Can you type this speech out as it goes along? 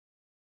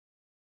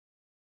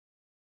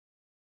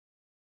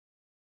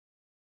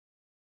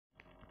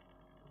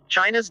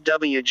China's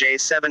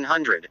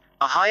WJ-700,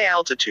 a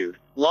high-altitude,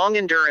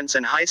 long-endurance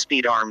and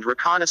high-speed armed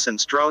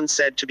reconnaissance drone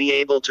said to be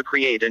able to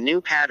create a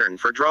new pattern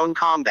for drone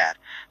combat,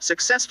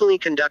 successfully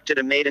conducted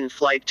a maiden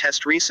flight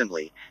test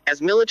recently,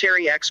 as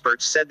military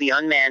experts said the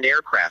unmanned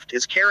aircraft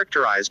is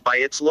characterized by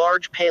its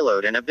large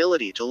payload and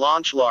ability to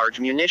launch large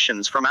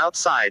munitions from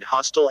outside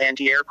hostile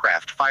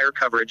anti-aircraft fire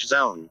coverage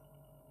zone.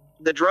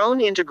 The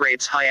drone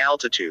integrates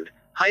high-altitude,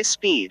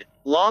 high-speed,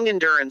 long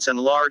endurance and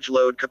large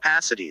load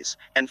capacities,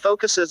 and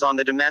focuses on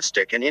the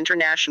domestic and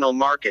international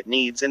market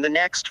needs in the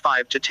next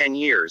 5 to 10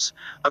 years,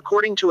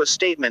 according to a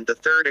statement the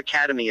Third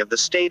Academy of the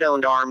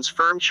state-owned arms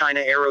firm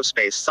China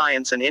Aerospace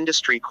Science and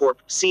Industry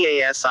Corp.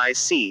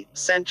 CASIC,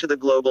 sent to the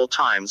Global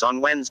Times on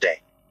Wednesday.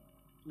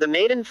 The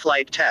maiden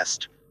flight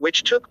test,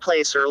 which took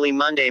place early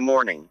Monday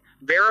morning,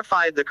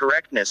 verified the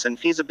correctness and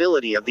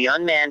feasibility of the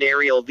unmanned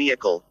aerial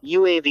vehicle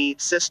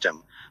 (UAV)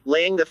 system,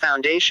 laying the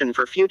foundation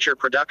for future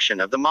production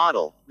of the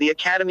model, the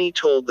Academy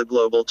told the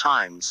Global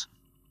Times.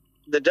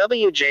 The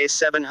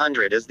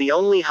WJ-700 is the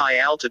only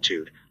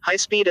high-altitude,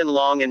 high-speed and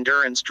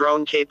long-endurance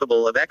drone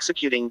capable of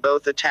executing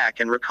both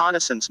attack and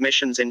reconnaissance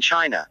missions in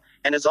China,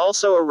 and is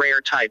also a rare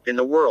type in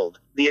the world,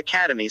 the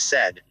Academy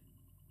said.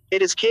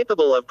 It is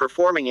capable of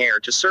performing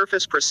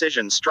air-to-surface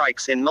precision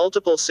strikes in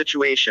multiple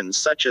situations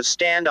such as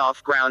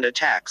standoff ground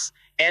attacks,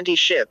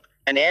 anti-ship,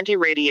 and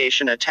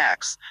anti-radiation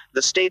attacks,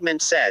 the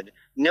statement said,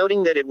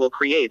 noting that it will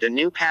create a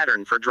new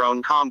pattern for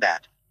drone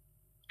combat.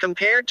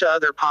 Compared to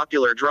other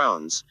popular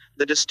drones,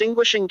 the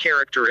distinguishing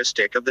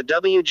characteristic of the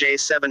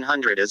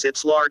WJ-700 is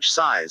its large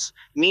size,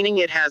 meaning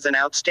it has an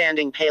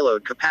outstanding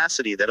payload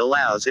capacity that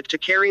allows it to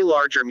carry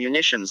larger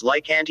munitions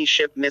like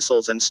anti-ship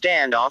missiles and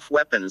standoff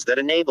weapons that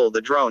enable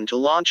the drone to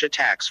launch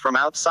attacks from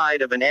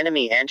outside of an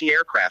enemy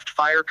anti-aircraft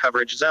fire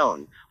coverage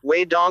zone,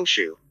 Wei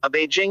Dongshu, a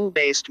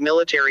Beijing-based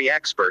military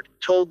expert,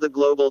 told the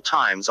Global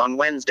Times on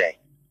Wednesday.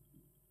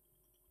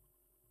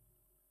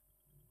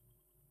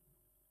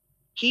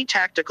 Key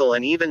tactical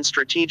and even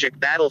strategic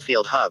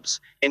battlefield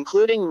hubs,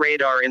 including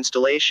radar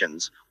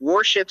installations,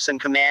 warships and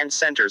command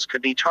centers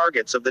could be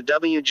targets of the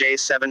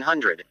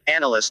WJ-700,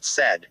 analysts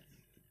said.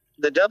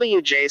 The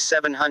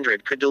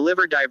WJ-700 could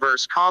deliver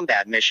diverse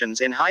combat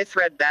missions in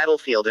high-threat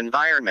battlefield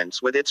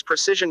environments with its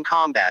precision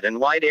combat and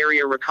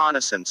wide-area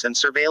reconnaissance and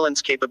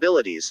surveillance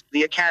capabilities,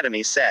 the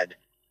Academy said.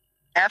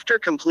 After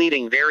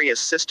completing various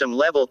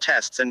system-level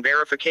tests and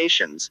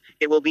verifications,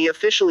 it will be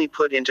officially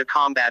put into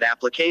combat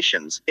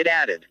applications, it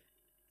added.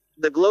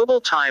 The Global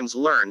Times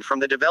learned from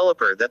the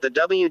developer that the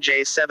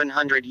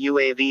WJ-700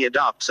 UAV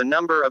adopts a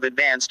number of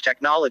advanced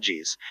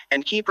technologies,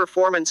 and key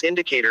performance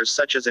indicators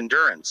such as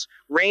endurance,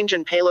 range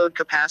and payload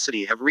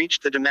capacity have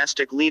reached the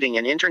domestic leading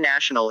and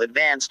international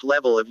advanced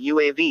level of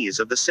UAVs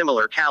of the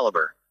similar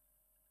caliber.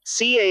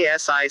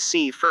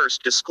 CASIC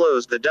first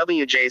disclosed the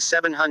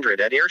WJ-700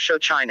 at Airshow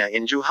China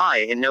in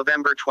Zhuhai in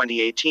November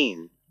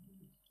 2018.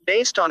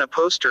 Based on a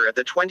poster at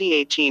the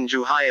 2018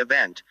 Zhuhai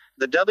event,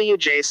 the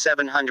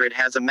WJ-700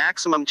 has a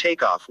maximum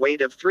takeoff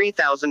weight of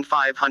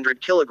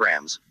 3,500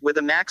 kilograms, with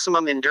a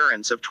maximum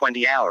endurance of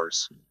 20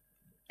 hours.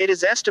 It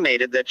is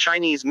estimated that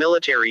Chinese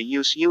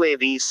military-use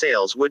UAV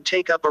sales would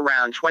take up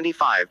around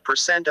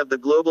 25% of the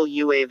global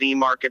UAV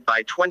market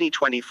by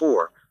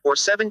 2024, or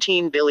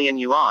 17 billion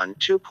yuan,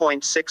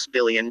 $2.6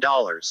 billion.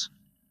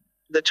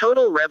 The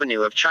total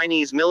revenue of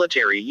Chinese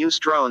military-use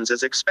drones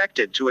is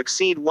expected to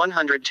exceed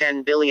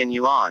 110 billion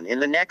yuan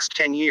in the next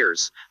 10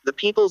 years, the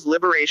People's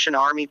Liberation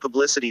Army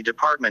Publicity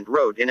Department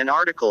wrote in an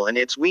article in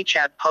its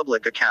WeChat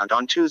public account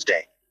on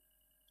Tuesday.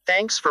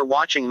 Thanks for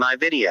watching my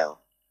video.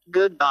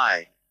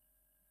 Goodbye.